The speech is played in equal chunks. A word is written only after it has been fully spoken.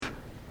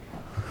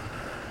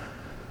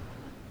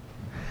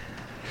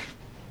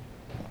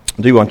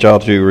I do want y'all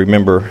to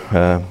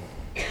remember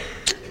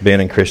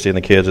Ben and Christy and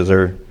the kids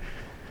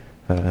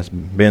as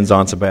Ben's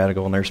on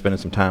sabbatical and they're spending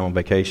some time on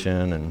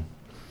vacation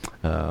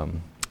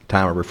and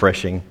time of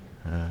refreshing.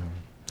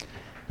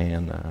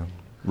 And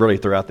really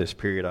throughout this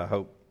period, I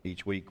hope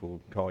each week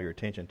will call your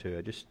attention to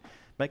it. Just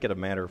make it a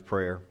matter of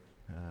prayer.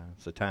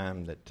 It's a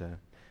time that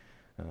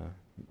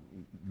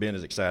Ben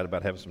is excited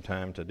about having some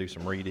time to do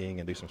some reading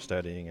and do some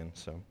studying, and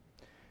so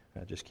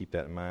just keep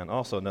that in mind.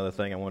 Also, another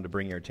thing I wanted to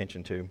bring your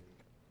attention to,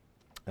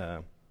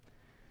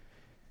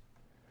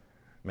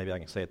 maybe I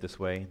can say it this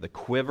way, the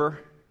quiver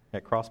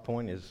at Cross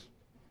Point is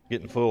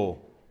getting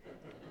full.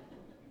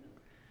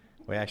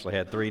 We actually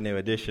had 3 new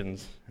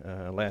additions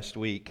last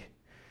week.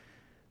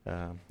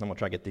 I'm going to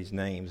try to get these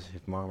names.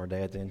 If Mom or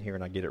Dad's in here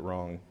and I get it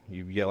wrong,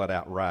 you yell it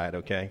out right,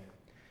 okay?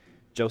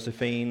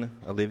 Josephine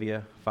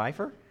Olivia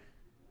Pfeiffer,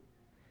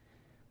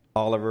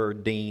 Oliver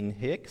Dean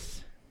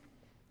Hicks,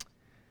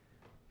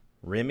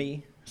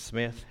 Remy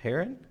Smith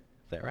Heron.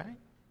 Is that right?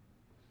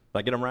 Did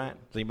I get them right?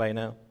 Does anybody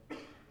know?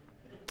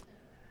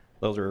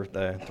 Those are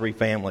the 3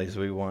 families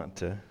we want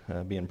to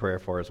be in prayer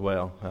for as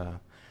well.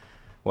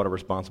 What a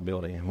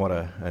responsibility and what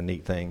a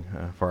neat thing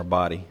for our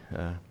body.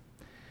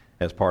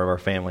 As part of our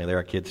family, they're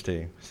our kids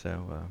too.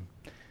 So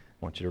I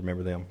want you to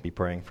remember them, be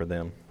praying for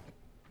them.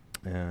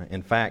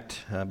 In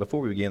fact,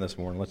 before we begin this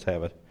morning, let's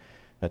have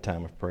a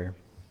time of prayer.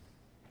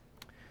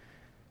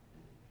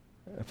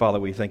 Father,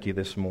 we thank you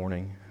this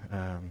morning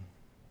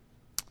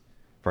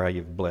for how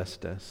you've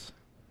blessed us.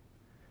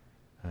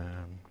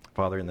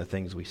 Father, in the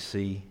things we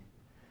see,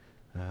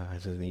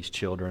 as in these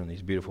children,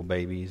 these beautiful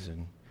babies,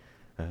 and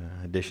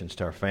additions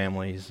to our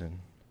families and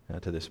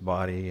to this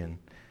body, and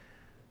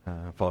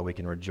Father, we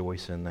can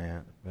rejoice in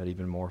that, but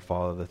even more,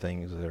 Father, the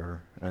things that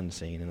are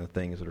unseen and the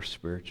things that are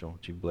spiritual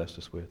that you've blessed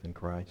us with in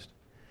Christ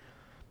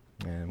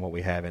and what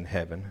we have in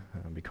heaven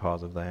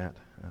because of that.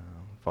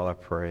 Father, I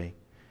pray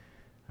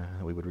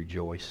that we would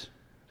rejoice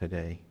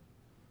today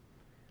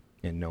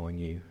in knowing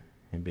you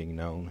and being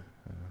known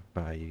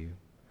by you.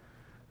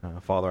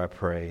 Father, I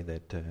pray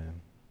that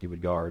you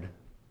would guard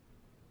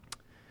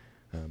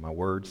my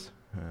words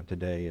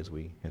today as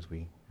we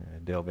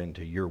delve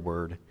into your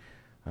word.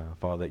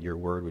 Father, that your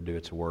word would do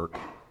its work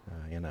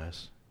in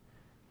us,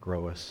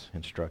 grow us,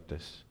 instruct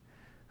us,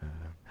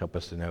 help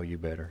us to know you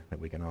better, that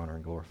we can honor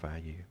and glorify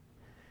you.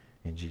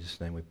 In Jesus'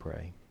 name we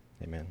pray.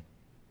 Amen.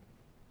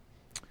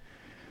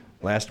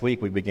 Last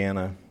week we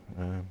began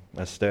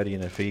a study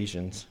in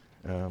Ephesians.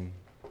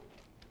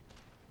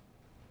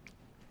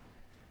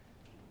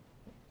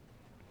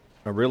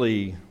 A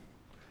really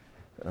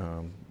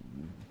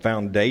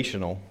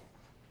foundational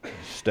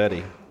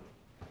study.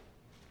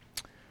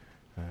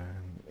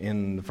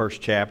 In the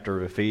first chapter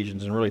of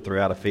Ephesians, and really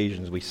throughout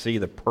Ephesians, we see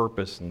the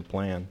purpose and the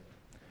plan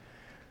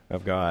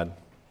of God.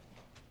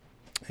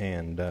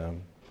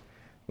 And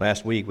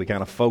last week we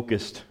kind of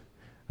focused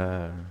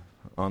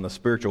on the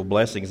spiritual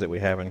blessings that we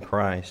have in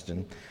Christ.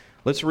 And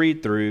let's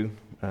read through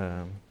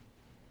at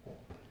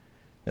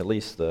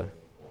least the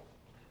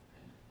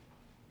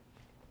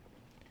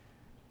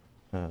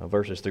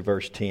verses through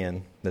verse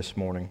 10 this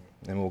morning,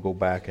 and we'll go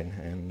back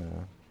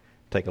and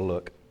take a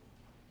look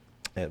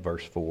at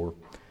verse 4.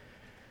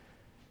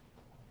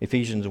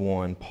 Ephesians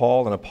 1,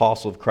 Paul, an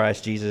apostle of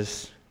Christ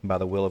Jesus, by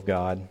the will of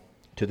God,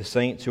 to the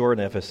saints who are in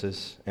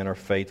Ephesus and are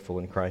faithful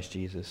in Christ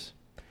Jesus.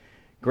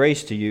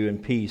 Grace to you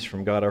and peace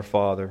from God our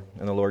Father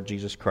and the Lord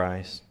Jesus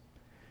Christ.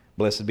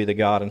 Blessed be the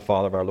God and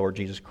Father of our Lord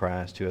Jesus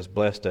Christ, who has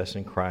blessed us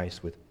in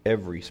Christ with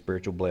every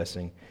spiritual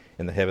blessing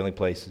in the heavenly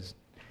places,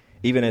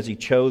 even as he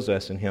chose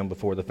us in him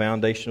before the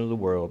foundation of the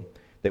world,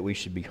 that we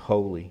should be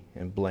holy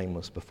and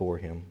blameless before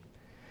him.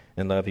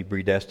 In love he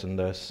predestined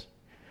us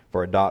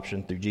for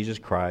adoption through Jesus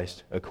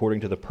Christ, according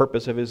to the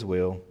purpose of his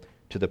will,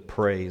 to the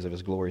praise of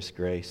his glorious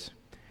grace,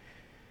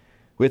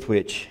 with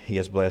which he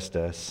has blessed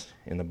us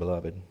in the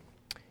Beloved.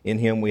 In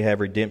him we have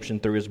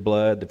redemption through his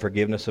blood, the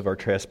forgiveness of our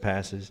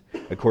trespasses,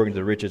 according to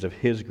the riches of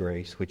his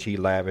grace, which he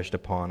lavished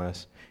upon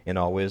us in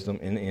all wisdom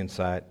and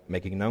insight,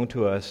 making known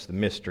to us the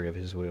mystery of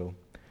his will,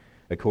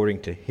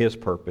 according to his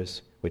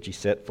purpose, which he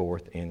set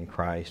forth in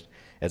Christ,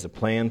 as a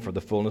plan for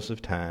the fullness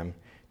of time,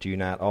 to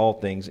unite all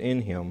things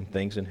in him,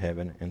 things in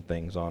heaven and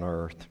things on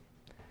earth.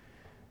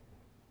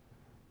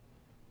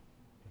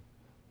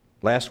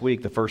 Last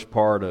week, the first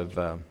part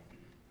of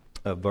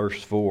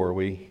verse 4,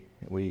 we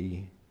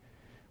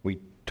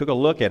took a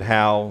look at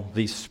how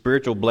these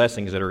spiritual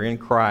blessings that are in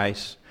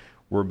Christ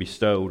were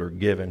bestowed or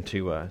given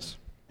to us.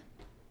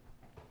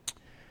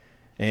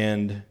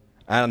 And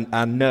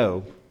I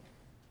know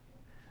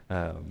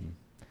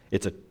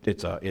it's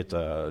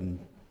a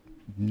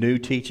new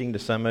teaching to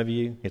some of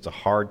you. It's a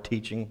hard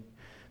teaching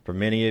for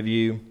many of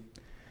you.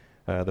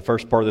 The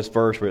first part of this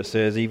verse where it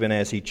says, even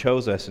as he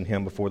chose us in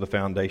him before the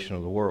foundation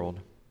of the world.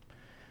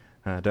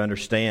 To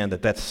understand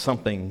that that's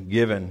something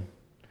given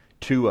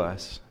to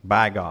us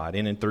by God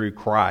in and through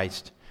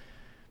Christ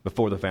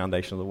before the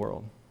foundation of the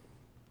world.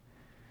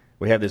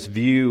 We have this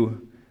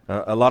view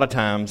a lot of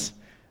times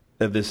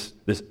of this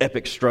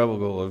epic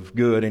struggle of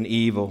good and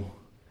evil,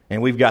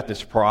 and we've got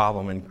this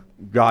problem,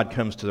 God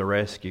comes to the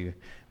rescue,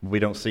 we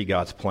don't see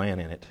God's plan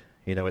in it.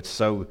 It's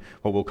so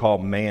what we'll call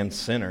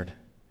man-centered.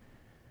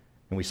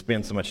 And we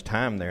spend so much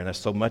time there, and that's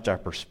so much our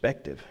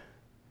perspective.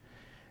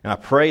 And I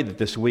pray that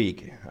this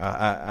week,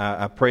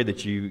 I pray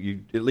that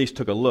you at least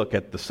took a look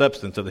at the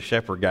substance of the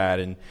Shepherd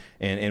Guide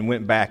and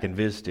went back and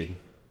visited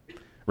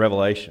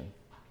Revelation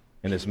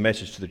and this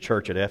message to the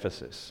church at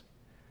Ephesus.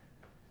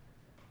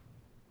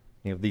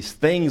 These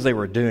things they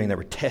were doing, they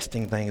were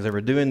testing things, they were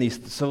doing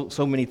these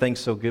so many things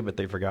so good, but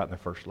they've forgotten their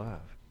first love.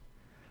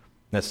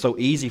 And that's so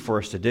easy for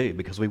us to do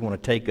because we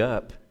want to take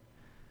up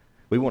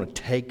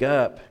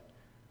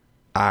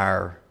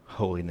our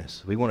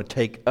holiness. We want to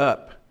take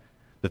up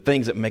the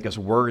things that make us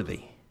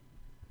worthy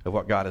of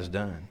what God has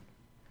done.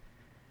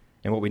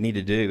 And what we need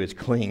to do is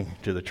cling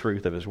to the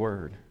truth of His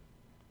Word.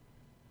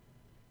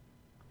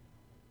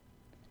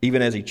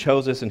 Even as He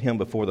chose us in Him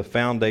before the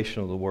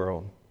foundation of the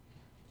world.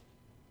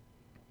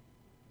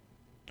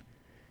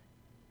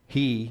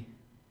 He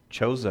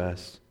chose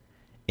us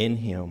in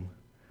Him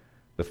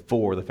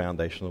before the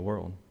foundation of the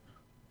world.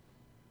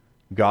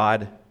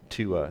 God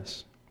to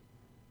us.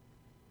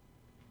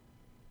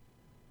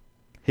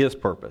 His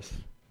purpose,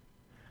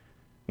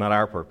 not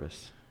our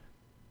purpose.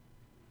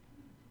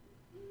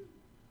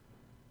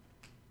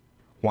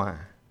 Why?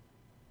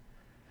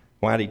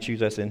 Why did He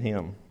choose us in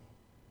Him?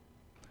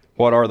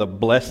 What are the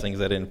blessings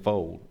that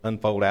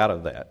unfold out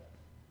of that?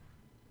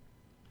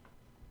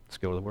 Let's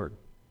go to the Word.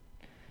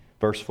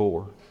 Verse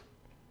 4.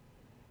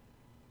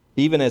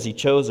 Even as He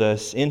chose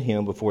us in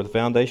Him before the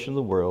foundation of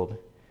the world,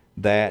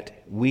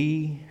 that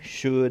we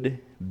should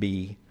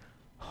be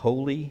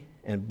holy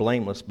and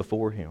blameless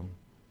before Him.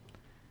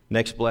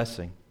 Next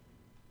blessing.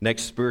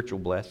 Next spiritual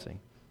blessing.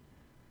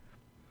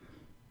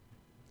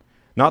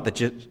 Not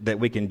that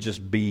we can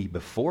just be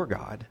before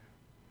God.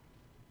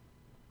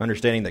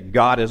 Understanding that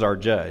God is our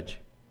judge.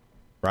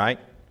 Right?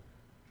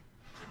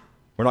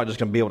 We're not just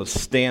going to be able to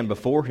stand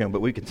before Him,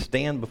 but we can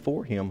stand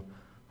before Him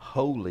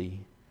holy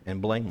and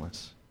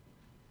blameless.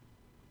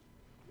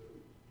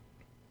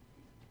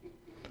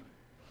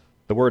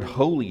 The word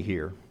holy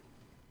here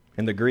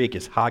in the Greek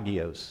is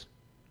hagios.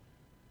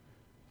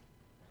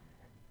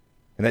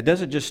 And that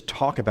doesn't just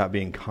talk about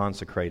being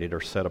consecrated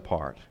or set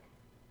apart.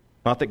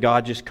 Not that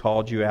God just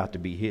called you out to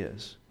be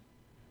His.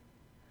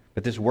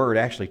 But this word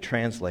actually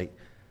translates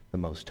the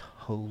most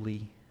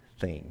holy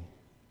thing.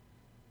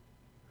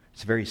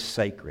 It's very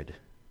sacred.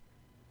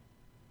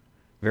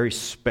 Very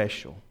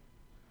special.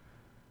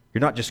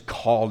 You're not just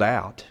called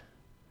out.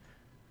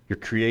 You're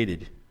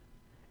created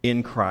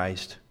in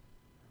Christ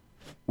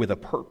with a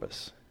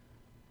purpose.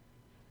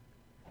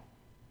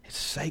 It's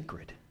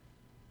sacred.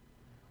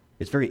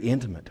 It's very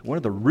intimate. One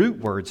of the root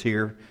words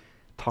here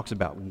talks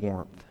about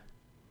warmth,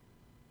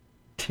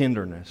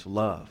 tenderness,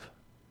 love.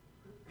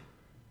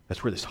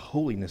 That's where this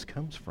holiness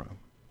comes from.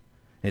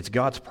 And it's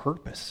God's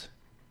purpose.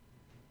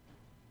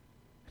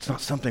 It's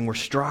not something we're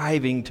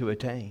striving to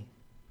attain.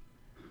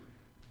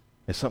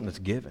 It's something that's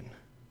given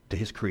to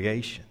His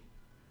creation.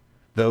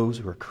 Those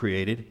who are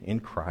created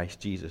in Christ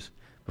Jesus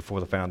before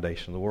the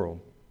foundation of the world.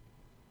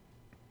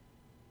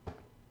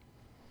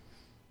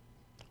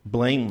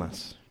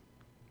 Blameless.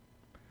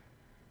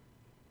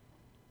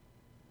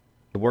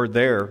 The word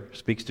there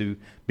speaks to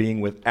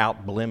being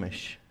without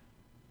blemish.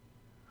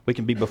 We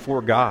can be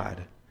before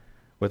God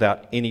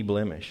without any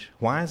blemish.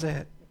 Why is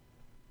that?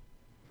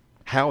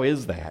 How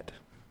is that?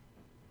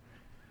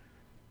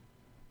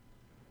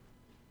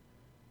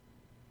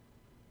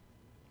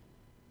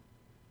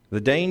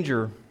 The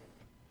danger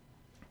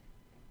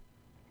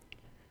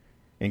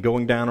in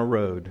going down a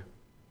road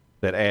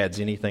that adds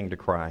anything to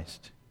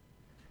Christ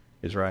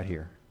is right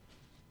here.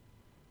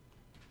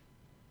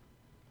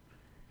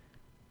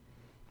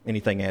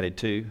 Anything added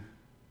to,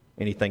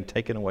 anything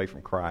taken away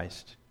from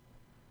Christ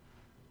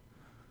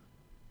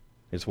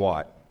is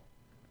what?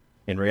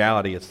 In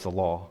reality, it's the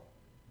law.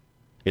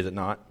 Is it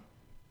not?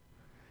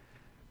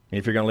 And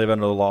if you're going to live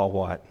under the law,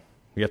 what?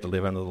 You have to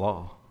live under the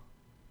law.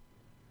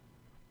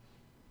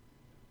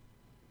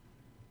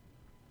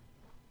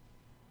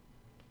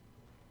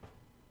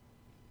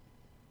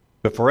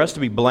 But for us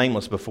to be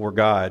blameless before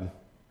God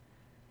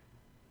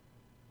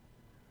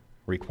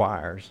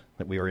requires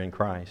that we are in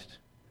Christ.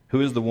 Who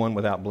is the one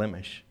without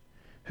blemish?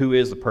 Who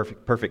is the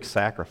perfect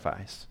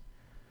sacrifice?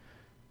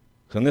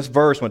 So in this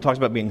verse, when it talks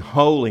about being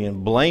holy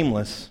and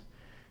blameless,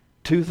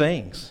 two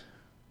things.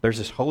 There's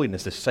this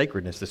holiness, this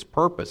sacredness, this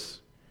purpose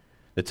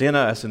that's in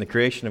us in the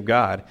creation of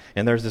God,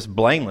 and there's this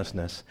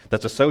blamelessness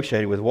that's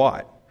associated with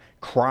what?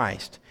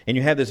 Christ. And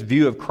you have this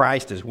view of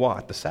Christ as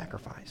what? The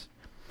sacrifice.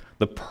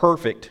 The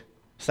perfect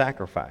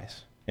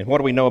sacrifice. And what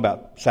do we know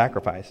about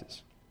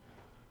sacrifices?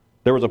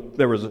 There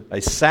was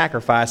a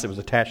sacrifice that was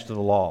attached to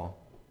the law.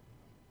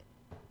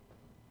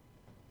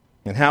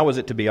 And how was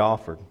it to be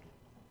offered?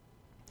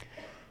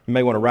 You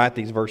may want to write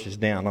these verses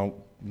down. You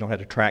don't have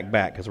to track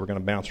back because we're going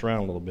to bounce around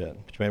a little bit.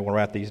 But you may want to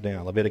write these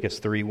down. Leviticus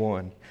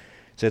 3:1. It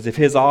says, if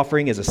his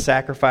offering is a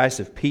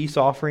sacrifice of peace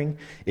offering,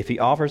 if he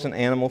offers an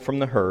animal from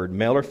the herd,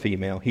 male or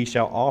female, he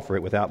shall offer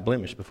it without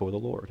blemish before the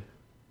Lord.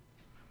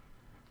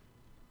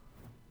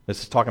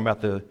 This is talking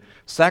about the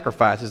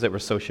sacrifices that were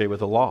associated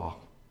with the law.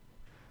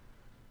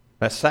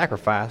 That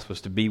sacrifice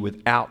was to be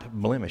without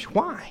blemish.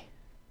 Why?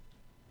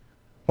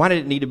 Why did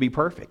it need to be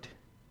perfect?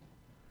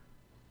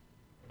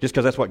 Just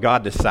because that's what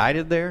God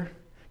decided there?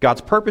 God's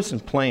purpose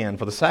and plan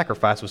for the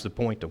sacrifice was to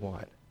point to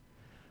what?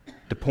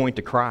 To point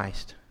to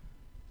Christ.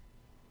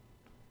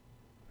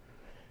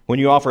 When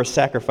you offer a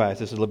sacrifice,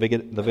 this is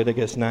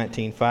Leviticus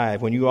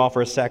 19:5. When you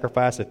offer a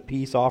sacrifice of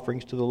peace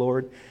offerings to the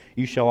Lord,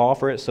 you shall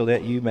offer it so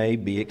that you may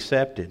be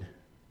accepted.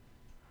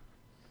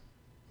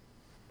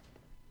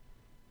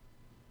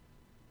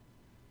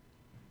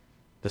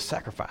 The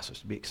sacrifice was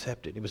to be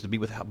accepted. It was to be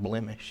without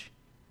blemish.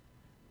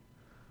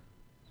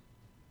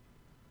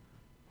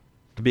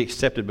 To be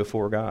accepted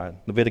before God.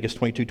 Leviticus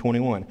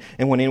 22:21.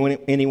 And when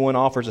anyone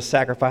offers a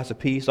sacrifice of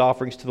peace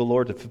offerings to the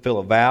Lord to fulfill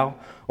a vow,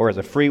 or as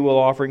a free will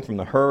offering from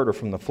the herd or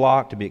from the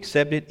flock to be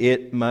accepted,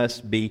 it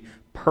must be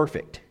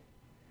perfect.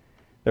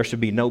 There should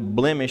be no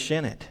blemish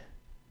in it.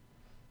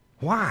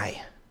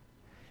 Why?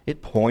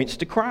 It points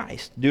to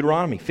Christ.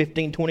 Deuteronomy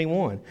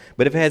 15:21.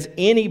 But if it has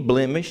any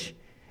blemish,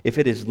 if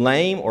it is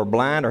lame or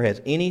blind or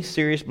has any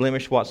serious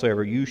blemish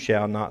whatsoever, you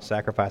shall not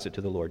sacrifice it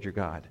to the Lord your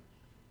God.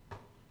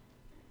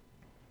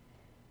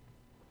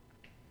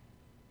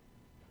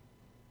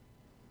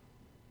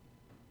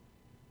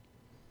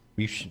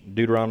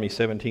 Deuteronomy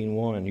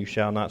 17:1, you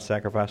shall not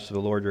sacrifice to the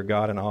Lord your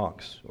God an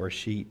ox or a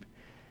sheep,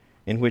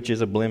 in which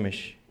is a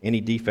blemish, any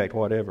defect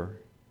whatever,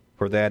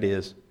 for that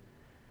is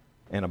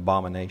an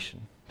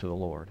abomination to the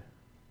Lord.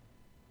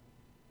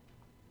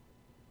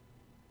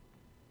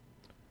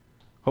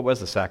 What was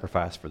the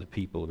sacrifice for the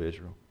people of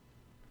Israel?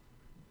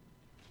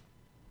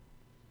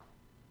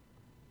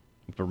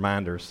 A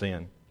reminder of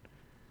sin.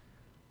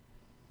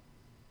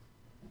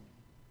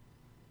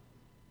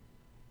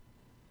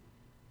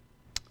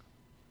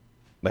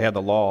 They had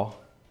the law,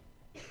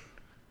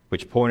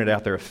 which pointed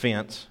out their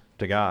offense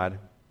to God.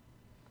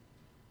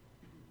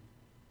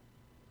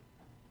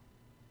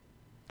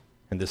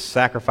 And this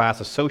sacrifice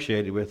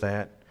associated with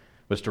that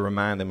was to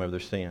remind them of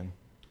their sin.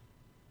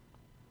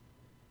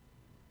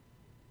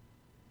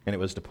 And it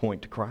was to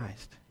point to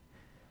Christ.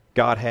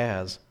 God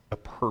has a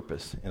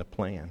purpose and a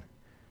plan.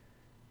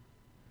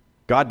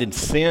 God didn't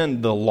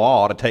send the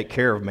law to take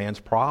care of man's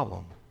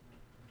problem.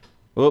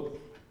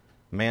 Whoop,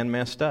 man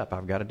messed up.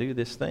 I've got to do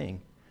this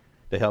thing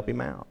to help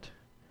him out.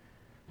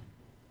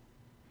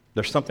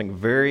 There's something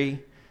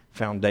very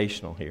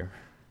foundational here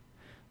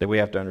that we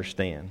have to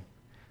understand.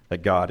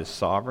 That God is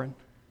sovereign.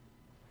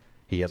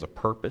 He has a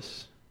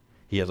purpose.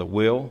 He has a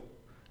will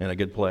and a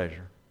good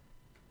pleasure.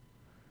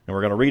 And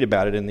we're going to read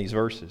about it in these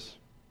verses.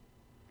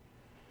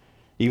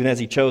 Even as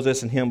He chose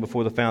us in Him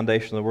before the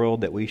foundation of the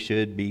world, that we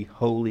should be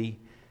holy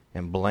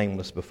and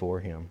blameless before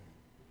Him.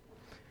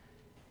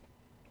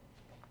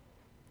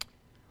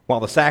 While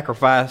the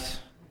sacrifice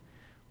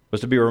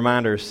was to be a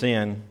reminder of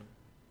sin,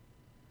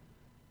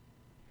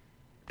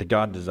 did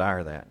God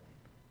desire that?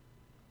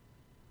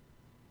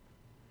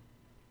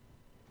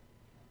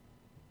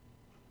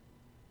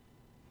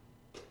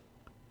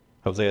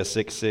 Hosea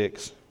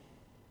 6:6.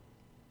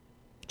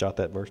 Jot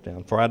that verse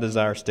down. For I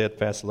desire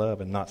steadfast love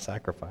and not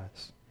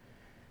sacrifice,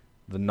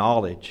 the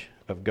knowledge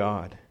of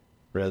God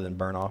rather than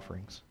burnt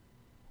offerings.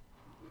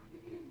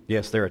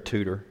 Yes, they're a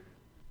tutor.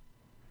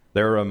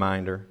 They're a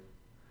reminder.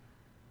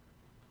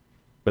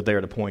 But they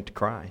are to point to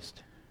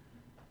Christ.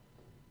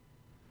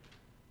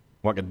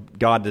 What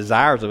God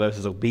desires of us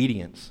is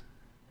obedience.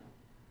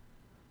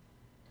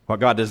 What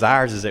God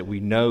desires is that we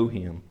know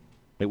Him,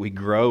 that we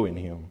grow in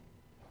Him.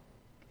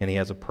 And He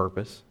has a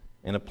purpose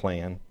and a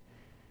plan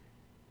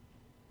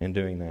in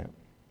doing that.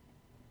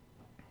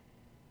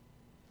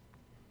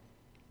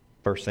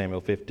 1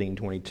 Samuel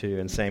 15:22,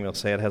 and Samuel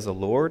said, has the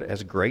Lord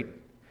as great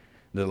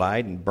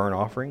delight in burnt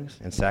offerings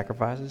and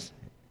sacrifices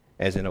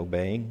as in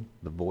obeying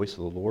the voice of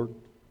the Lord?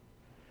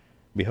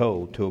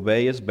 Behold, to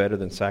obey is better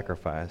than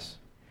sacrifice,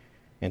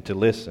 and to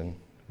listen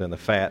than the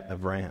fat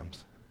of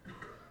rams.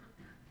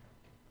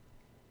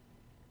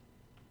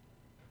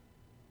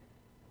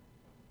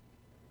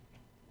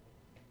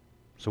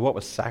 So what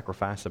was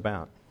sacrifice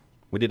about?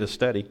 We did a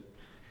study,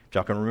 if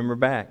y'all can remember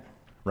back,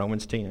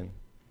 Romans 10.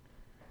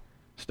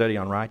 Study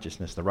on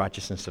righteousness, the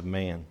righteousness of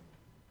man.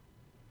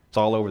 It's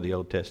all over the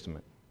Old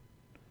Testament.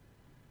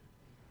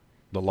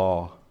 The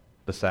law,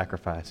 the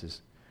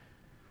sacrifices.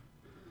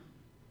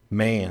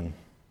 Man,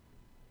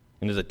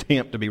 in his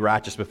attempt to be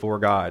righteous before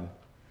God.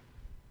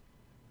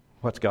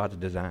 What's God's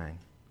design?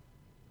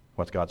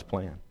 What's God's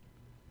plan?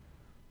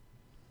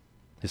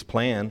 His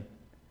plan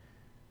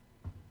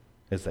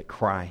is that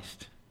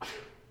Christ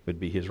would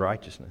be His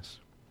righteousness.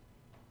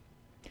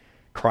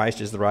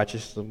 Christ is the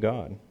righteousness of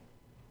God.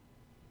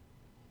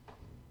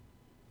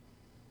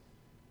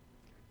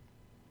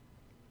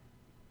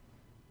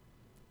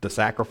 The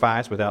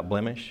sacrifice without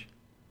blemish,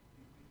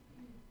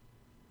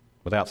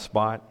 without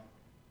spot,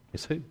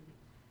 is who?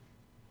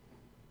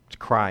 It's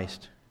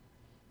Christ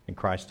and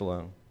Christ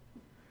alone.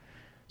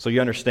 So you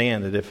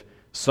understand that if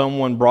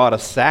someone brought a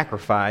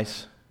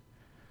sacrifice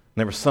and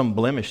there was some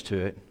blemish to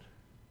it,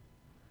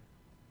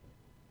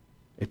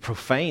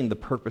 profane the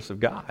purpose of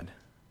God.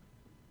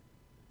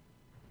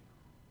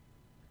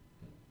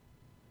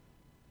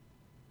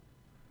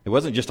 It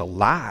wasn't just a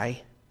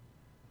lie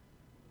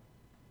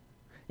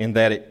in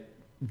that it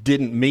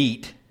didn't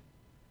meet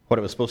what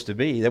it was supposed to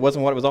be. That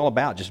wasn't what it was all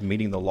about, just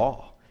meeting the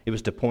law. It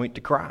was to point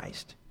to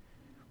Christ.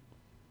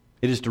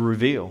 It is to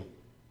reveal,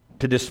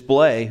 to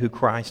display who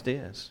Christ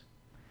is.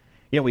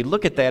 You know, we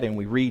look at that and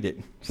we read it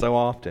so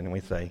often and we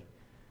say,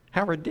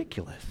 how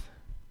ridiculous.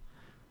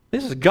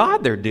 This is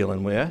God they're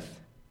dealing with.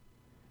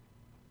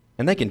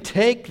 And they can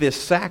take this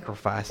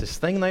sacrifice, this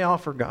thing they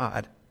offer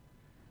God,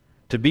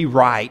 to be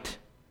right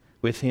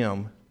with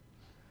Him.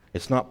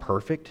 It's not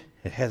perfect.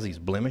 It has these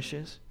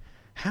blemishes.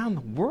 How in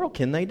the world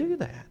can they do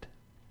that?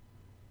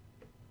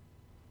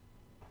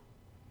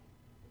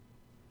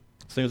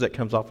 As soon as that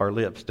comes off our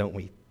lips, don't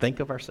we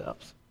think of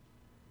ourselves?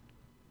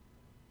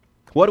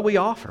 What do we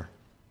offer?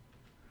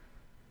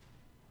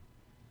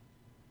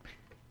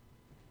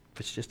 If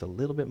it's just a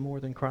little bit more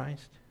than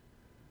Christ,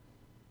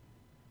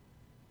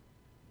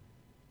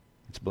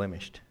 it's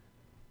blemished.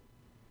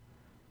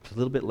 If it's a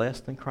little bit less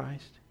than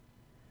Christ,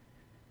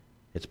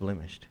 it's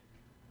blemished.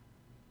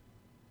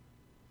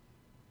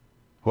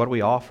 What do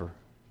we offer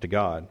to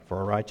God for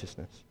our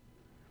righteousness?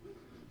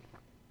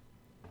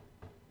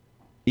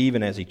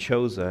 Even as He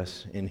chose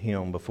us in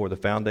Him before the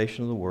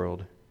foundation of the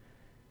world,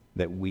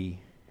 that we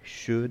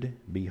should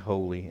be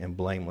holy and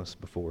blameless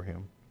before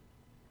Him.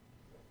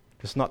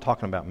 It's not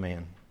talking about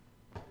man.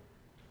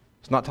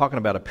 It's not talking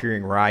about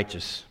appearing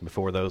righteous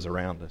before those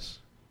around us.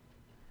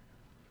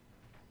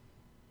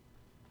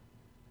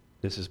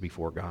 This is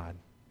before God.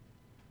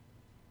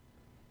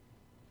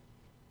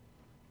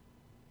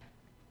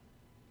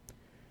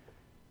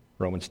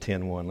 Romans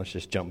 10:1. Let's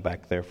just jump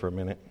back there for a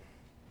minute.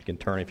 You can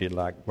turn if you'd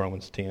like.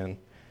 Romans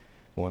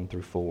 10:1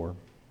 through 4.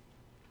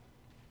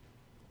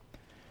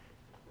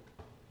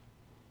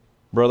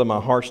 Brother,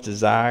 my heart's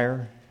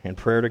desire and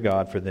prayer to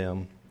God for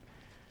them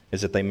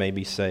is that they may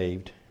be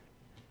saved.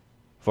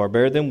 For I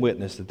bear them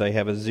witness that they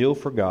have a zeal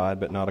for God,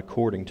 but not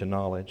according to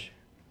knowledge.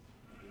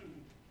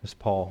 This is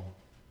Paul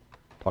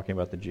talking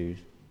about the Jews.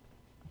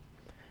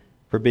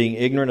 For being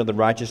ignorant of the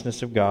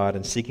righteousness of God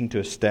and seeking to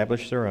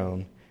establish their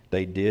own,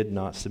 they did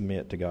not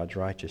submit to God's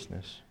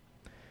righteousness.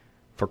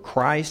 For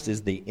Christ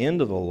is the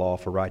end of the law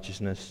for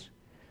righteousness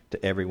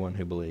to everyone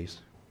who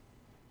believes.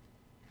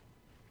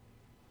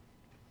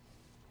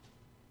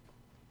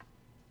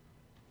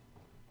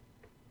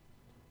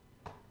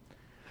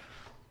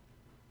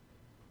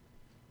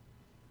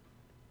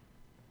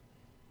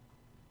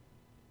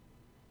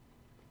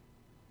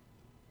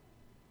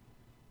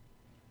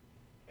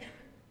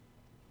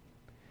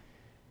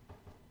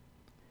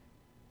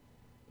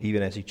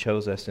 Even as He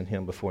chose us in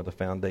Him before the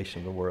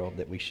foundation of the world,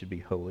 that we should be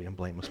holy and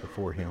blameless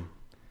before Him.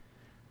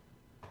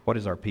 What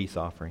is our peace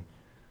offering?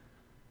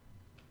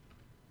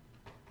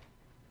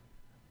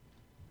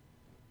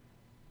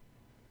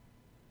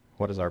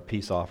 What is our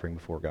peace offering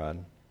before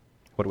God?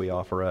 What do we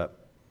offer up?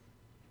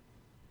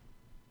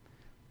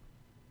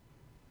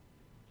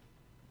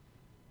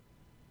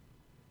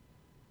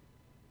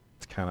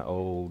 It's kind of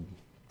old,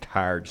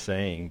 tired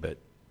saying, but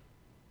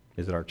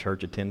is it our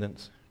church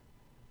attendance?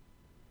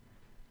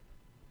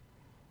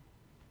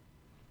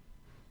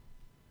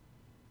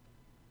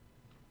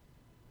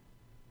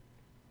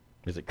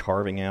 Is it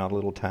carving out a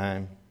little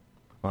time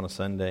on a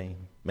Sunday,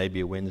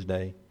 maybe a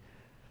Wednesday?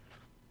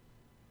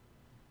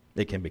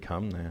 It can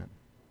become that.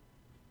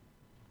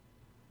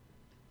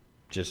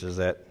 Just as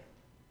that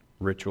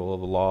ritual of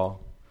the law,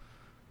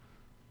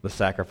 the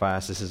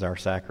sacrifice, this is our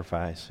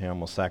sacrifice. I'm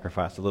going to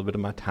sacrifice a little bit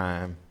of my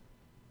time.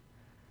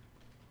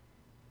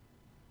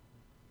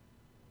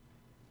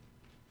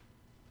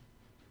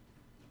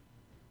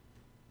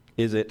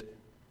 Is it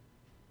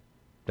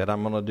that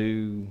I'm going to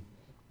do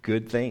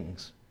good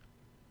things?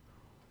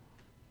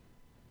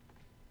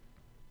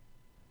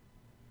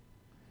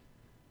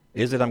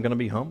 Is it I'm going to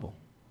be humble?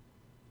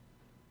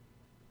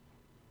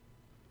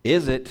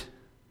 Is it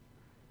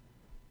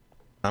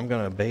I'm going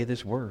to obey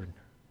this word,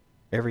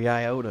 every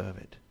iota of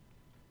it?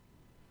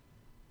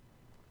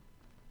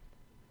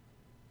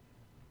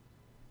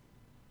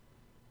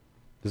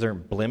 Is there a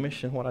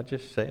blemish in what I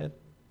just said?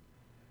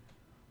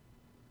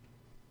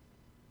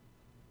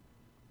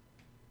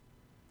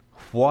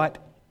 What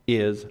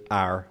is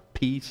our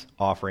peace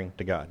offering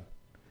to God?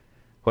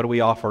 What do we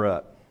offer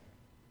up?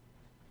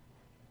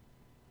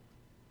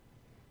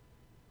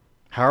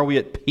 How are we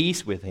at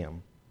peace with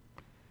Him?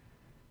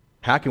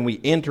 How can we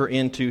enter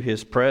into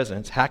His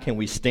presence? How can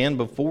we stand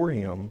before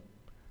Him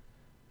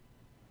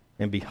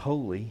and be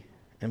holy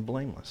and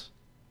blameless?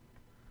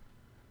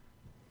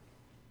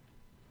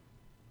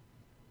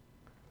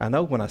 I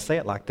know when I say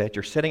it like that,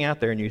 you're sitting out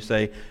there and you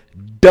say,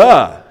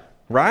 duh,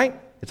 right?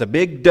 It's a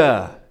big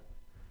duh.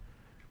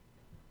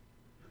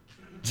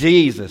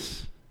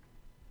 Jesus.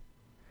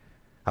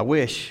 I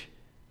wish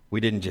we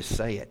didn't just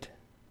say it.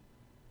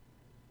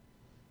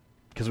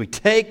 Because we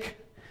take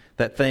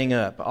that thing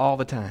up all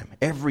the time,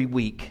 every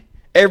week,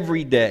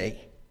 every day.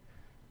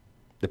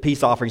 The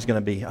peace offering is going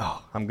to be,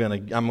 I'm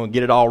going to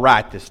get it all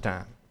right this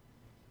time.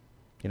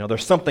 You know,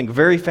 there's something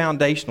very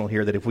foundational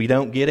here that if we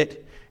don't get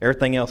it,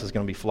 everything else is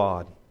going to be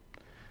flawed.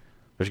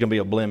 There's going to be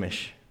a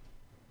blemish.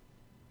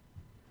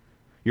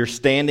 You're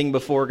standing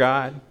before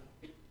God,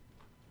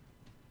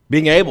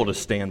 being able to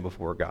stand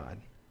before God.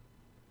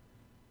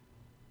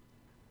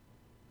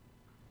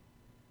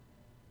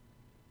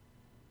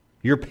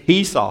 Your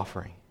peace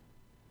offering.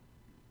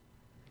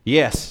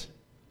 Yes,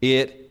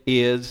 it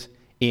is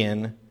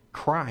in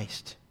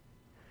Christ.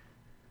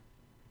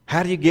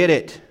 How do you get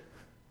it?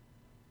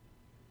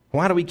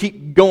 Why do we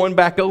keep going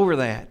back over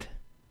that?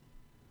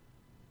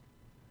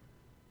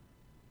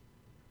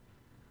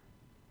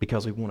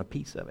 Because we want a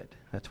piece of it.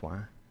 That's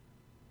why.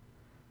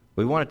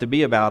 We want it to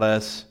be about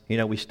us. You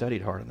know, we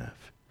studied hard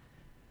enough.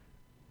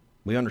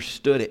 We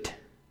understood it.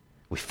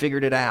 We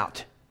figured it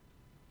out.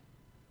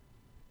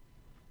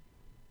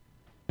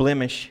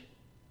 Blemish.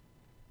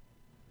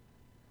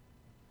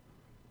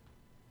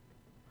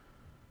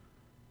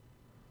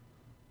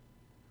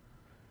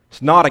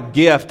 It's not a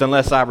gift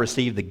unless I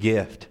receive the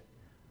gift.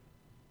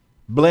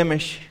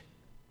 Blemish.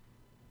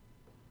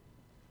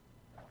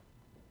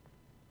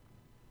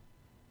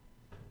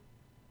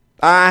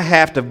 I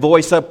have to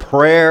voice a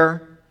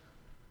prayer,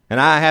 and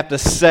I have to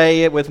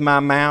say it with my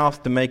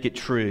mouth to make it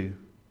true.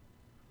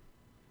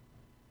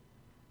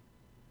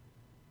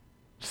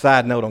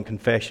 Side note on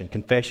confession.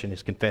 Confession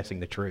is confessing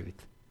the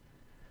truth.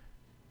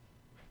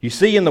 You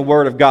see in the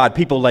Word of God,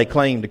 people lay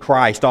claim to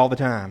Christ all the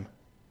time.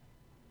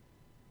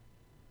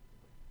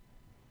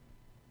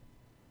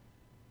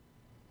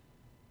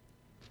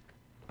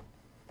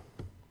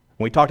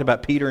 When we talked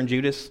about Peter and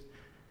Judas,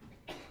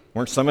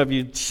 weren't some of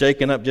you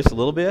shaken up just a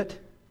little bit?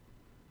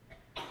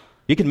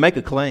 You can make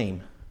a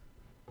claim.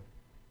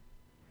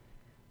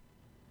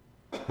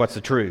 What's the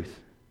truth?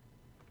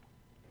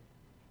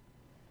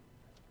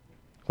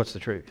 What's the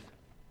truth?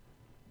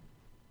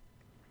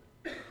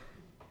 If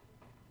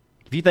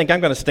you think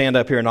I'm going to stand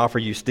up here and offer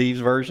you Steve's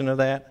version of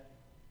that,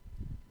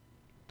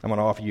 I'm going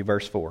to offer you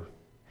verse 4.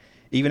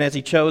 Even as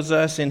He chose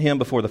us in Him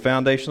before the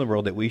foundation of the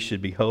world, that we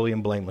should be holy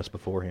and blameless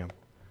before Him.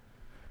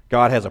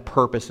 God has a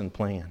purpose and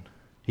plan.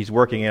 He's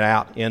working it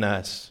out in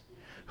us.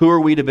 Who are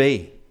we to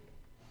be?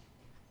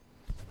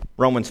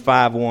 Romans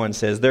 5:1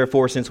 says,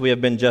 "Therefore, since we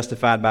have been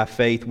justified by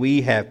faith,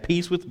 we have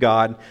peace with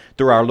God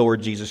through our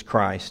Lord Jesus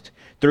Christ.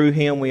 Through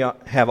Him we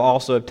have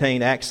also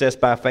obtained access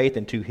by faith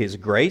into His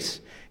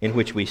grace, in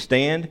which we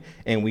stand,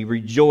 and we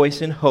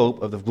rejoice in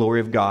hope of the glory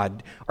of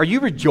God." Are you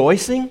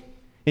rejoicing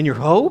in your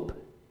hope?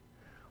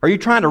 Are you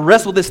trying to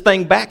wrestle this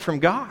thing back from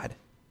God?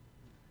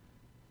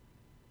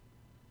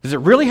 Does it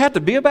really have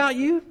to be about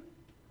you?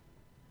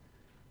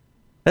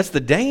 That's the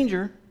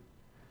danger.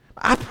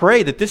 I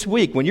pray that this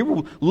week, when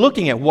you're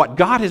looking at what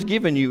God has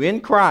given you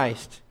in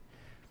Christ,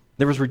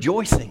 there was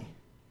rejoicing.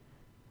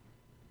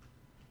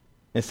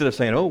 Instead of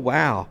saying, oh,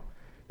 wow,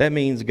 that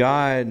means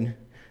God,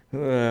 and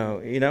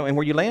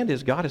where you land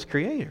is God is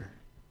creator.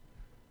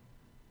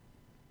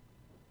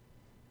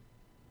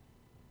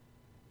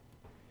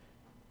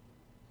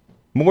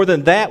 More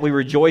than that, we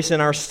rejoice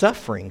in our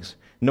sufferings,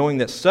 knowing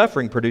that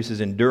suffering produces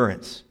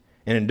endurance,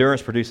 and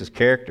endurance produces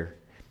character,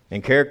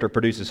 and character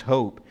produces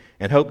hope,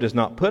 and hope does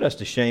not put us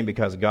to shame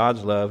because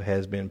God's love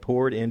has been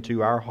poured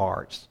into our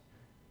hearts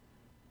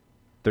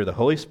through the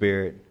Holy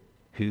Spirit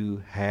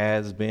who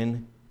has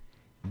been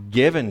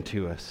given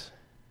to us.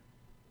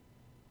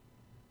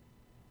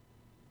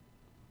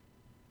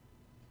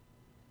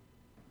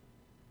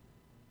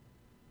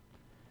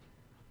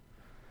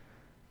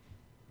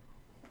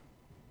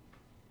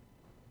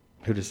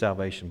 Who does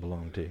salvation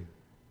belong to?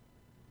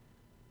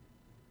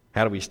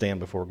 How do we stand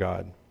before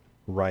God?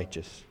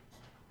 Righteous,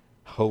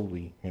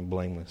 holy, and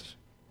blameless.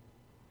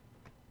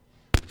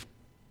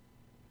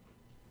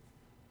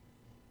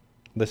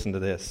 Listen to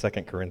this,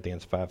 2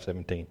 Corinthians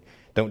 5:17.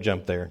 Don't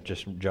jump there,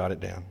 just jot it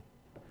down.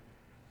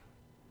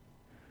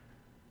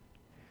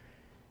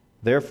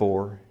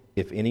 Therefore,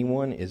 if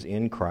anyone is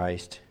in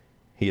Christ,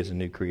 he is a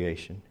new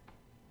creation.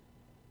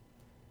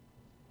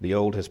 The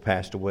old has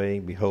passed away,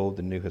 behold,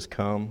 the new has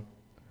come.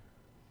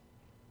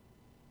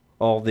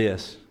 All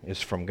this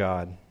is from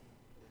God,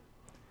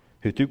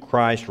 who through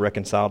Christ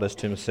reconciled us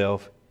to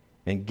Himself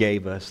and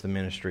gave us the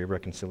ministry of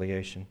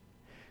reconciliation.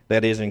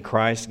 That is, in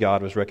Christ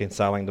God was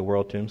reconciling the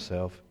world to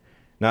Himself,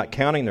 not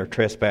counting their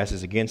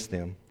trespasses against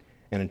them,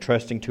 and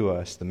entrusting to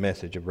us the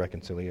message of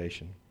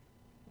reconciliation.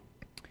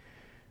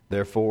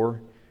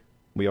 Therefore,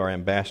 we are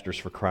ambassadors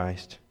for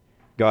Christ,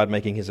 God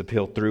making His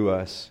appeal through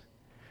us.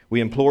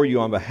 We implore you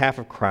on behalf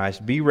of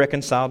Christ, be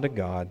reconciled to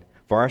God.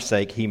 For our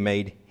sake He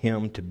made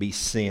Him to be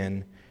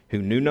sin,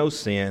 who knew no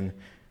sin,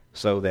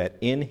 so that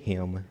in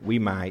Him we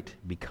might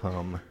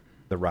become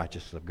the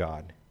righteousness of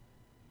God.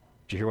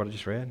 Did you hear what I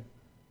just read?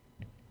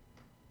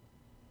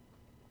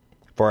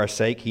 For our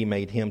sake He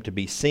made Him to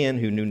be sin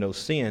who knew no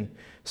sin,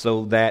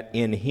 so that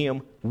in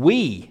Him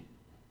we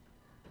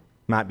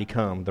might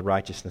become the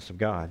righteousness of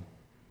God.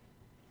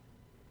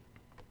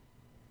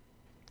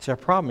 See, our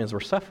problem is we're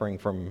suffering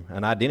from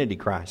an identity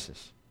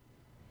crisis.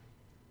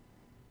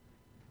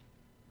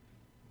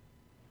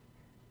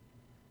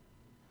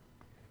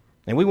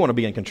 And we want to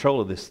be in control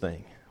of this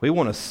thing. We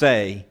want to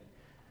say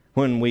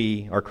when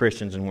we are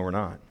Christians and when we're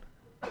not.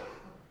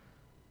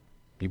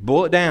 You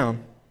boil it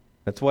down,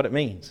 that's what it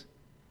means.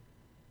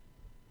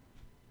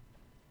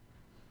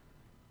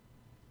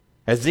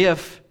 As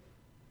if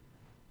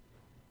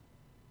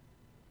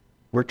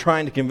we're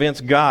trying to convince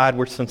God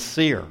we're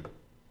sincere.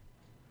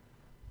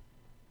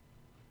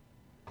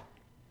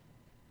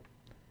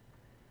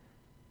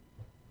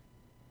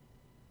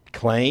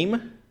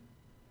 Claim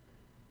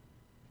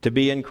to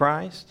be in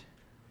Christ.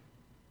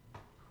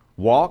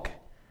 Walk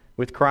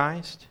with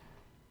Christ.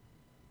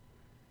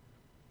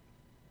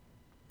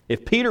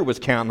 If Peter was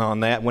counting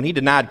on that, when he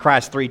denied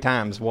Christ 3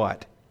 times,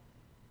 what?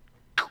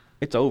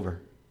 It's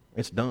over.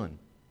 It's done.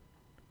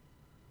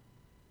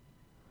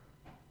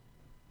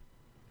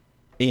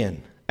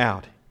 In,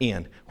 out,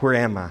 in. Where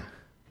am I?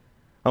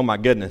 Oh my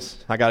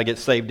goodness, I got to get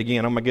saved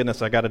again. Oh my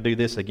goodness, I got to do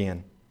this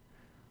again.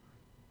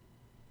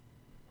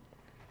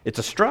 It's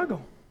a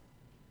struggle.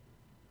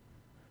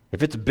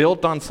 If it's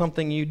built on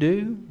something you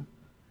do,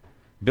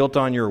 built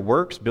on your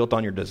works, built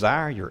on your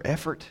desire, your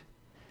effort,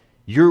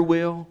 your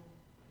will,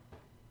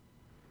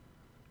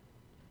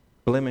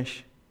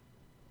 blemish.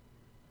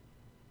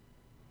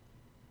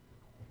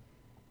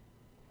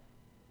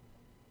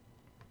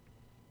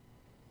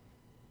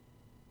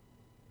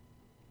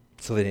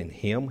 So that in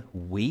Him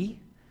we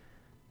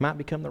might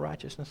become the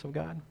righteousness of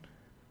God.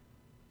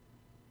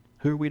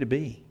 Who are we to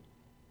be?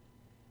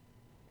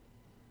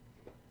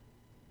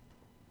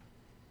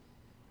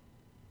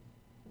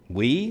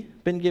 We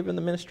been given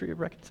the ministry of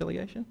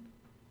reconciliation?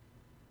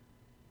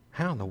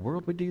 How in the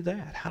world would we do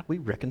that? How do we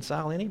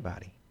reconcile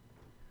anybody?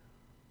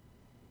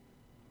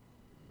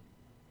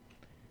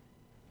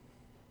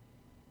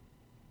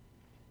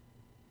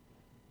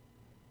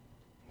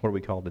 What are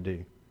we called to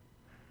do?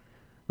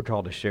 We're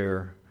called to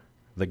share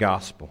the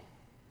gospel.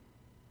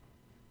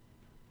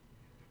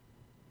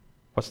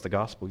 What's the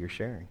gospel you're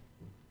sharing?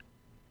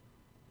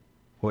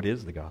 What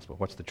is the gospel?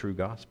 What's the true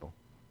gospel?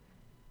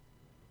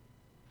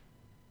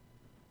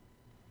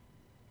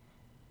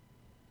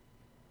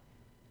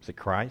 Is it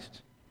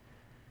Christ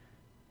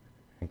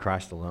and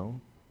Christ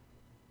alone?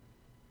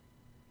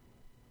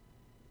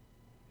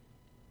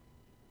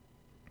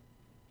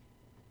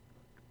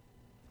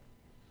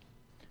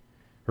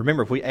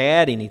 Remember, if we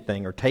add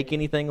anything or take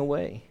anything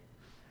away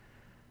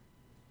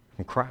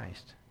from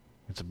Christ,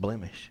 it's a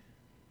blemish.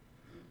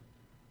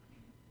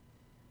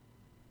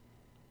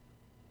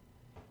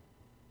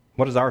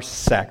 What is our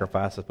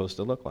sacrifice supposed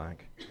to look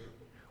like?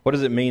 What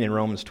does it mean in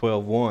Romans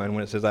 12:1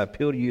 when it says, I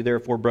appeal to you,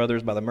 therefore,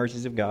 brothers, by the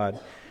mercies of God,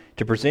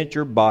 to present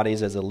your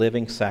bodies as a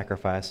living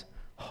sacrifice,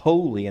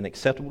 holy and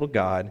acceptable to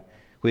God,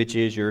 which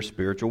is your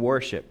spiritual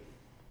worship.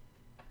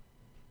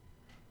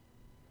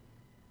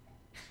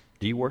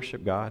 Do you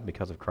worship God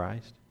because of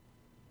Christ?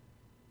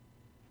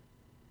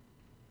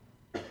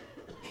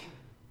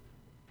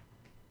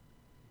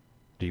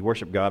 Do you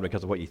worship God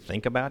because of what you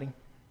think about Him?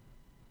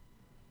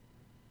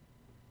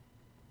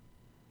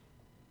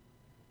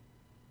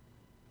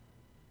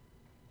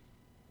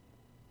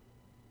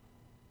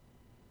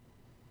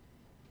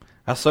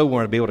 I so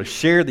want to be able to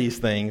share these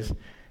things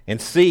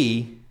and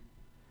see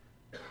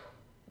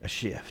a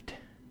shift.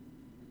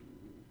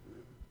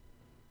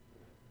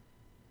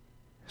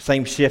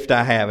 Same shift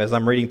I have as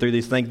I'm reading through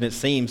these things, and it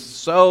seems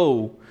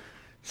so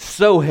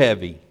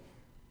heavy,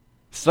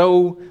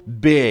 so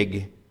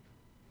big,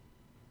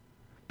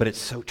 but it's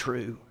so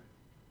true.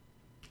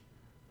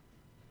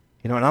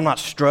 You know, and I'm not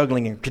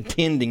struggling and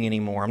contending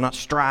anymore. I'm not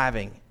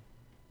striving.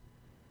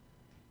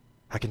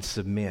 I can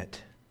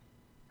submit.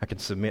 I can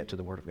submit to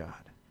the Word of God.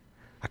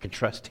 I can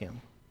trust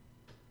Him.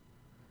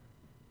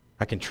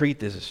 I can treat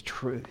this as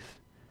truth,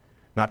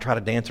 not try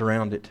to dance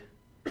around it.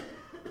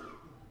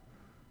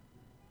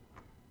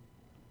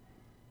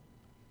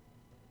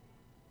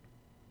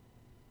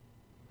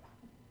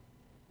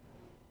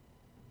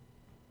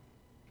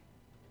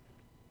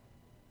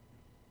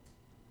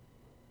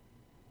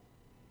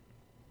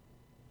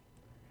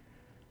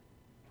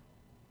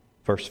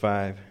 Verse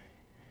 5.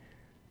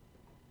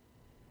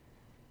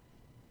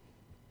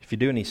 If you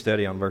do any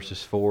study on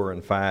verses 4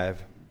 and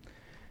 5,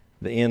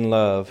 the in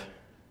love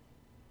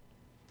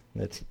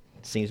that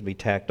seems to be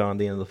tacked on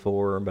the end of the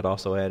 4, but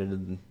also added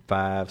in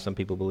 5. Some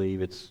people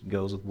believe it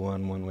goes with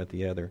one with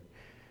the other.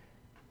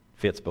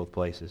 Fits both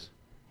places.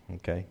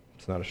 Okay?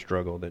 It's not a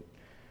struggle that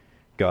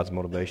God's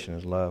motivation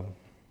is love.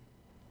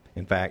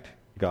 In fact,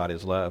 God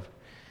is love.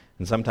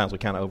 And sometimes we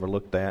kind of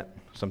overlook that.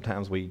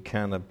 Sometimes we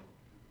kind of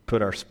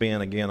put our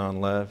spin again on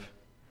love.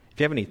 If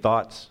you have any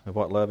thoughts of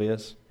what love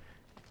is,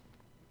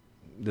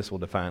 this will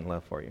define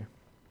love for you.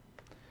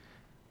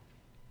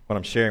 What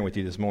I'm sharing with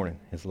you this morning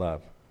is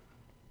love.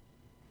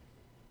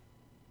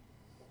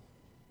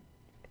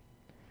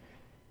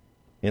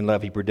 In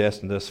love, He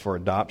predestined us for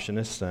adoption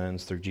as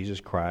sons through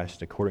Jesus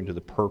Christ, according to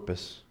the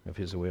purpose of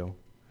His will,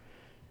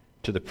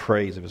 to the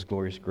praise of His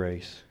glorious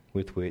grace,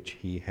 with which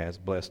He has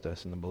blessed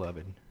us in the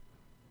Beloved.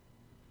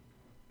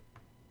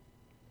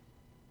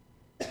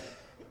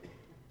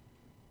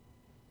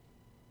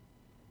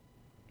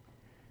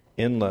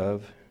 In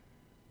love,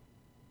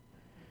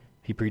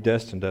 He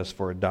predestined us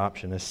for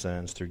adoption as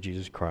sons through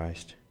Jesus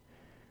Christ,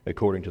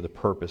 according to the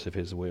purpose of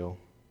His will,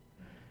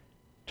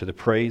 to the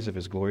praise of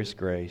His glorious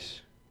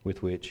grace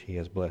with which He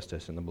has blessed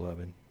us in the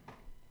Beloved.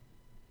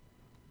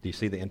 Do you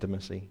see the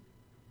intimacy?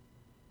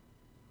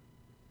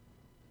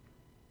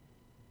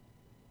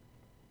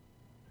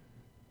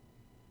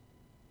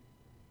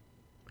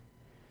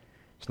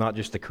 It's not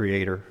just the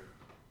Creator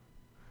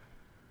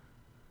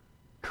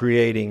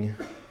creating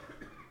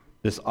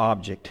this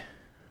object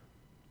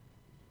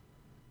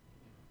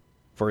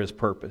for His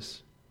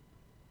purpose.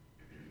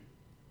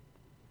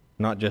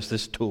 Not just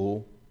this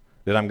tool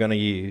that I'm going to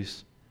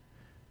use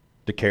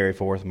to carry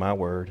forth my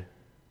word,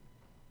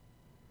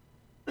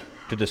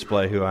 to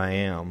display who I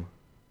am.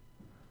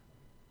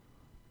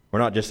 We're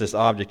not just this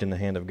object in the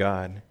hand of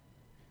God.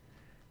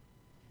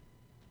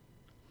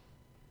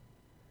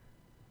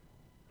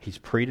 He's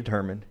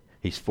predetermined,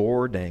 He's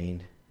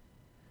foreordained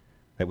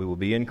that we will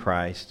be in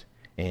Christ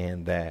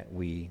and that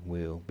we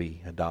will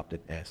be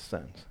adopted as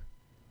sons.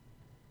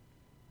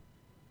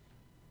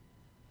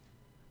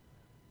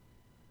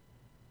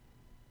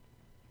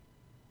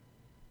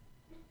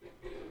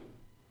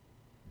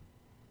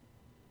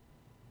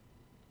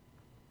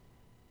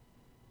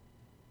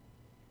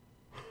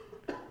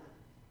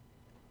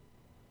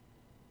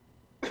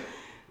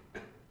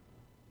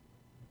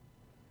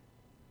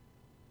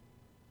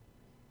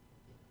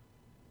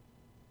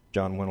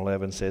 John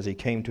 1:11 says, He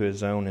came to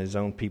His own, and His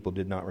own people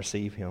did not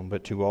receive Him.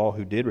 But to all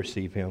who did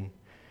receive Him,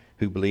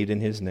 who believed in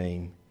His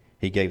name,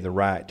 He gave the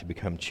right to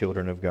become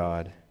children of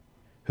God,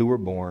 who were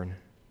born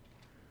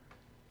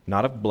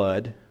not of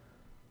blood,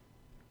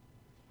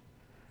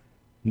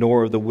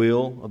 nor of the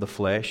will of the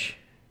flesh,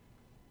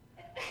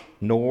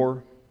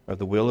 nor of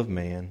the will of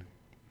man,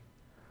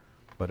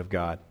 but of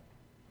God.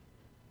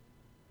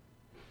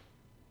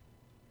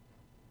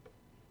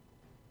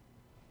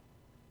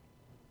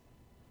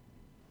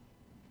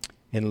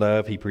 In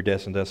love, He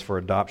predestined us for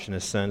adoption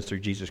as sons through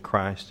Jesus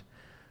Christ,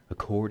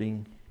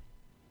 according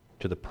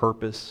to the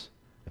purpose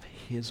of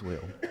His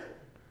will.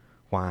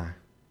 Why?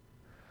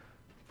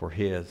 For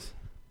His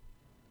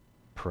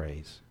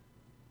praise.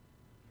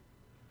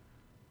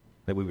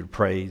 That we would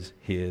praise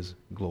His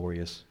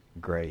glorious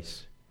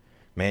grace.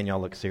 Man, y'all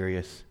look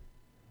serious.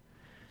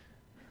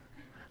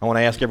 I want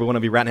to ask every one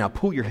of you right now,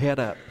 pull your head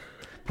up.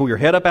 Pull your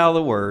head up out of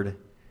the Word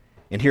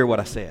and hear what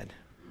I said.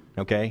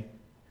 Okay?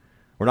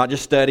 We're not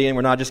just studying.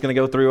 We're not just going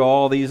to go through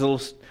all these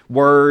little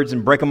words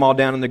and break them all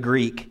down in the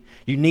Greek.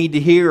 You need to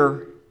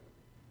hear.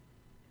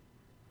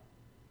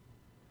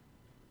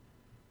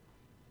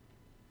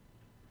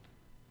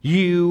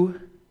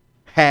 You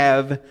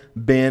have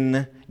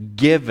been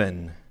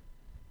given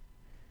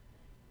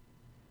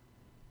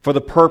for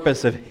the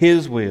purpose of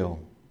His will.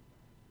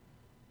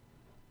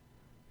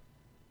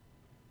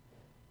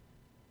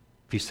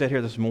 If you sit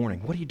here this morning,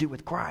 what do you do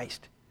with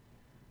Christ?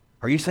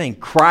 Are you saying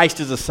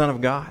Christ is the Son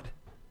of God?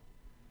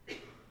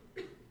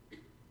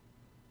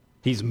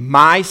 He's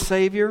my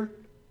Savior.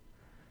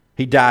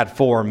 He died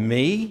for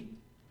me.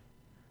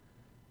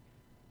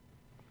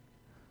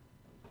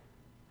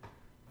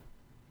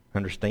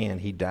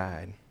 Understand, He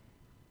died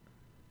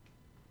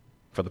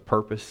for the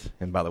purpose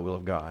and by the will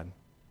of God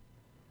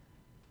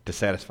to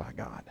satisfy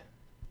God.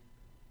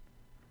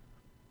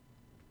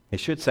 It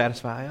should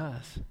satisfy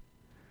us.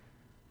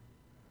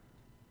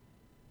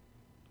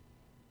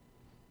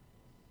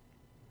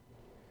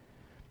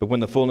 But when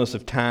the fullness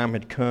of time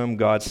had come,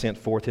 God sent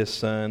forth His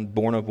Son,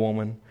 born of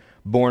woman,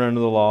 born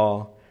under the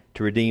law,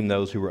 to redeem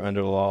those who were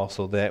under the law,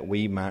 so that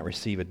we might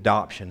receive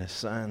adoption as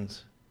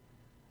sons.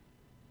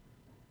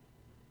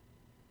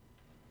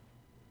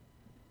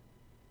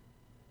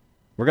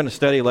 We're going to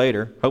study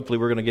later. Hopefully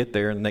we're going to get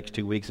there in the next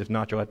 2 weeks. If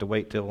not, you'll have to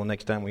wait till the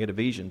next time we hit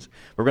Ephesians.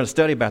 We're going to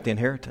study about the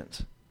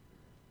inheritance.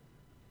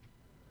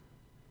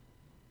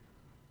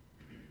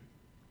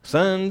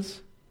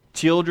 Sons,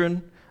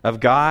 children of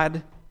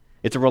God.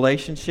 It's a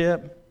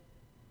relationship.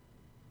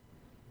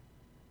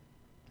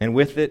 And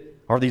with it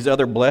are these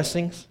other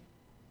blessings.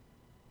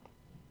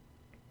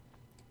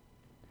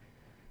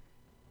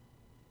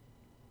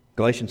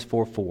 Galatians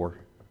 4:4.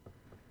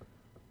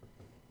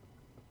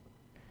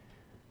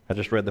 I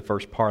just read the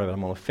first part of it. I'm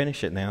going to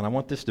finish it now. And I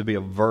want this to be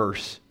a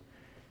verse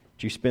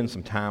that you spend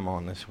some time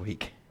on this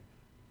week.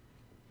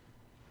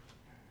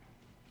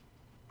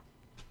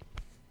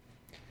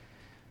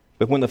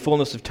 But when the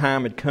fullness of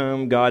time had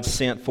come, God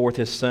sent forth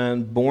His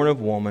Son, born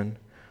of woman,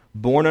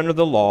 born under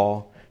the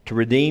law, to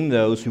redeem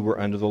those who were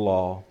under the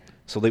law,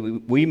 so that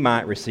we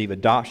might receive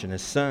adoption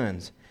as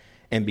sons.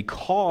 And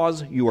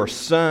because you are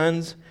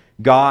sons,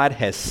 God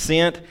has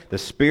sent the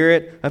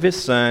Spirit of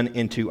His Son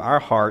into our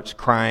hearts,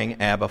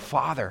 crying, Abba,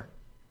 Father.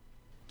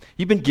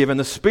 You've been given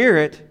the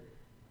Spirit.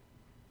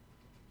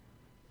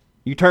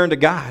 You turn to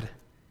God.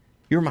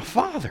 You're my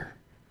Father.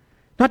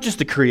 Not just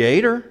the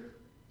Creator.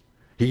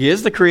 He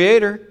is the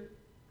Creator.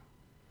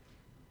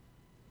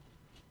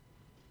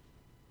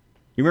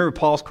 You remember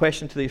Paul's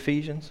question to the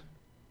Ephesians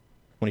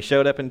when he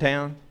showed up in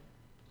town?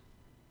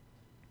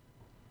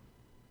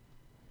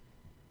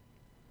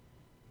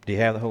 Do you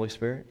have the Holy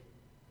Spirit?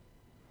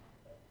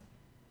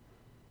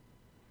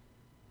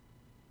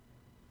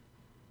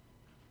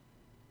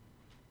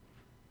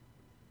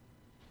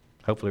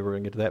 Hopefully we're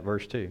going to get to that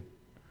verse too.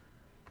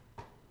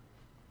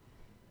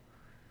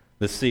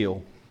 The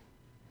seal.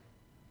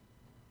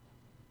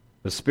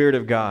 The Spirit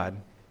of God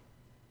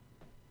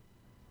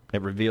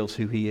that reveals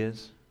who He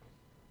is.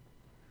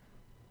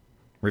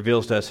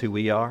 Reveals to us who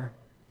we are.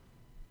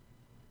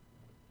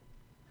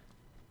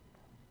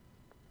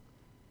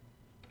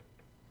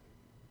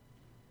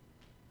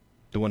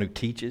 The one who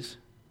teaches.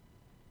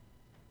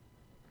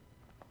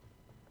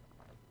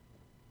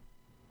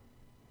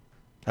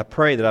 I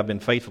pray that I've been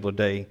faithful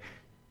today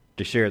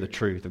to share the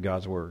truth of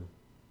God's Word.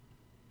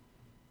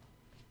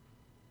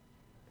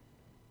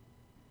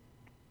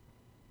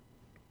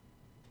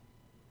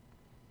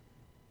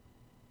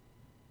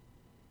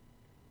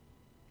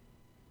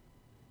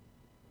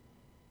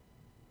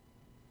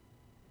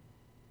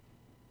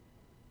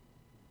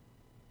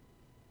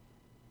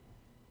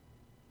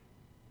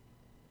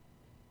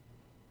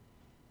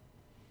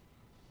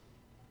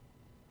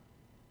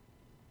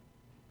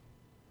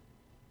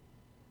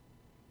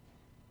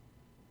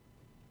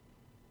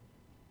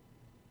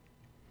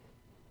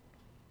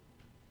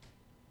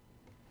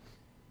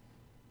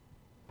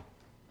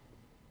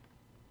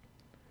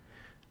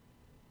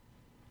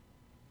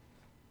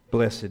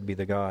 Blessed be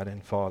the God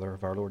and Father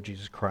of our Lord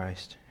Jesus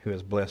Christ, who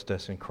has blessed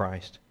us in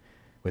Christ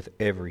with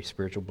every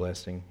spiritual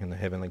blessing in the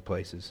heavenly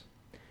places,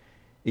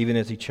 even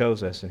as He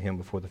chose us in Him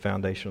before the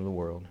foundation of the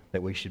world,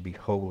 that we should be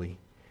holy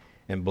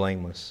and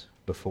blameless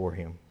before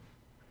Him.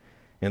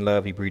 In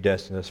love He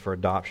predestined us for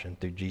adoption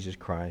through Jesus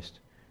Christ,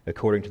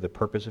 according to the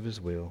purpose of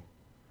His will,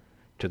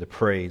 to the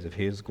praise of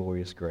His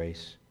glorious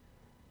grace,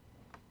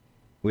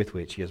 with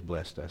which He has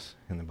blessed us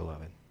in the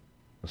Beloved.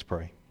 Let's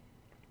pray.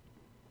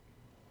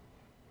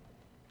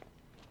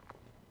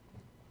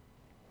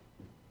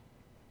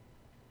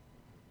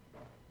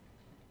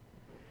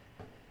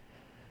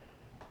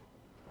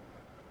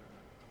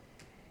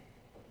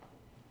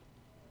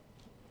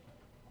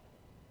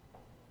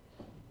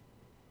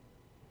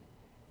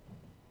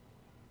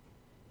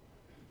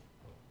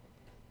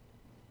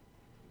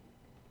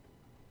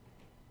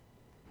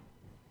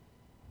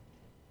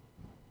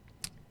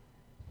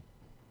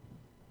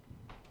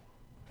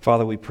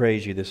 Father, we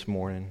praise You this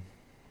morning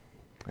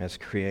as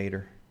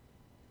Creator.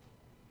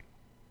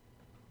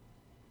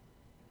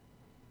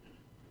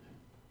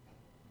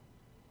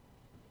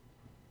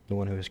 The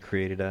one who has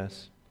created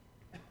us.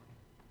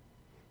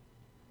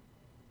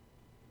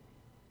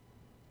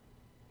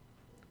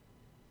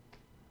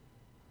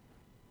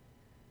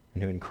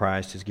 And who in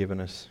Christ has given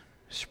us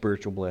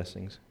spiritual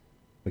blessings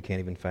we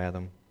can't even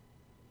fathom.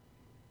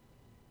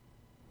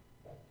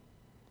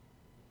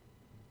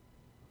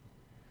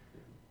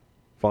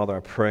 Father,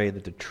 I pray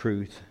that the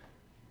truth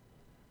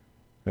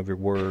of Your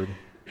Word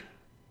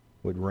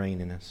would reign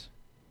in us.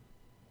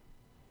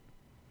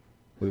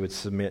 We would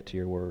submit to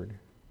Your Word.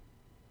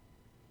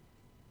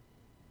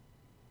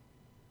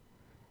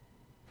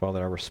 Father,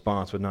 our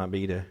response would not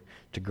be to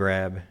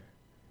grab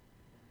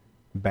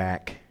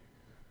back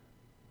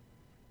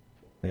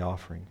the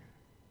offering.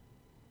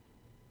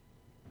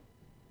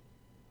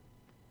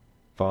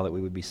 Father, that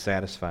we would be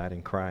satisfied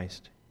in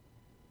Christ.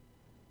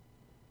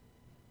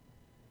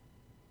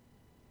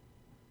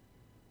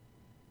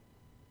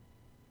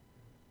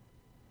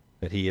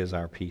 That He is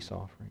our peace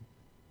offering.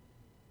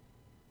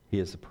 He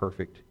is the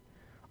perfect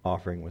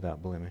offering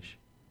without blemish.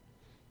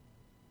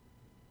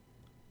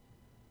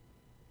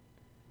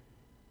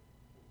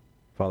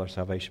 Father,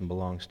 salvation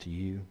belongs to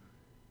You.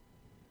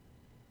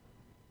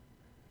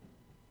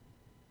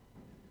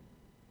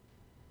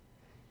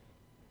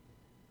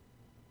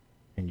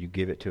 And You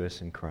give it to us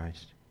in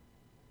Christ.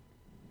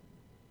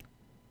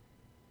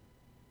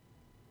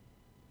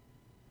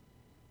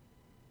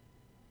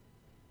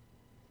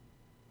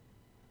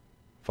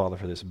 Father,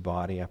 for this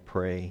body, I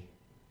pray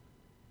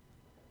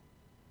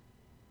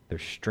their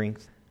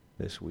strength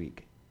this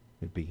week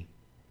would be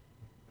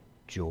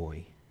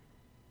joy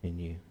in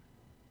You.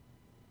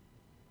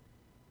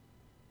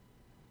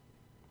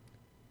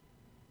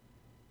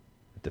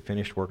 That the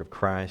finished work of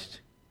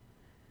Christ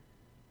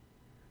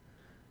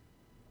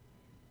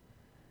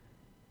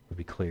would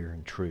be clear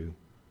and true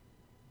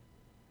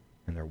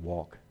in their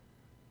walk.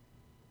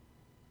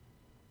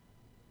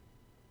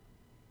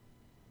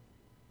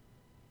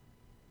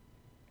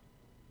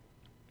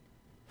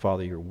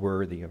 Father, You're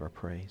worthy of our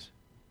praise.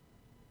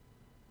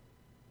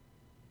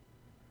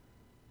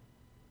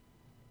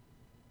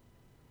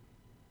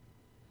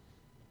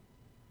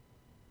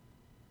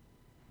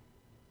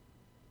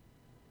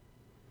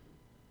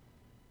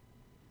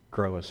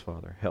 Grow us,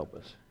 Father. Help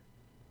us.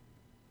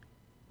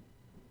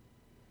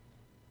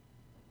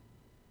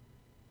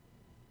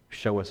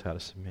 Show us how to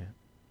submit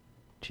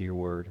to Your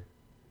Word.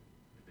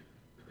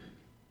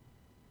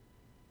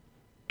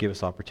 Give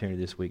us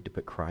opportunity this week to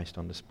put Christ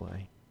on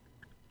display.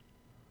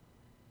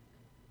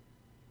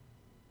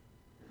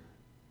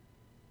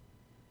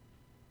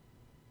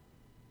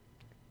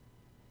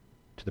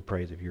 To the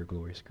praise of Your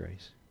glorious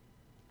grace.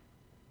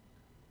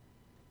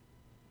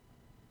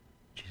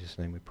 In Jesus'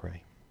 name we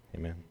pray.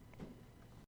 Amen.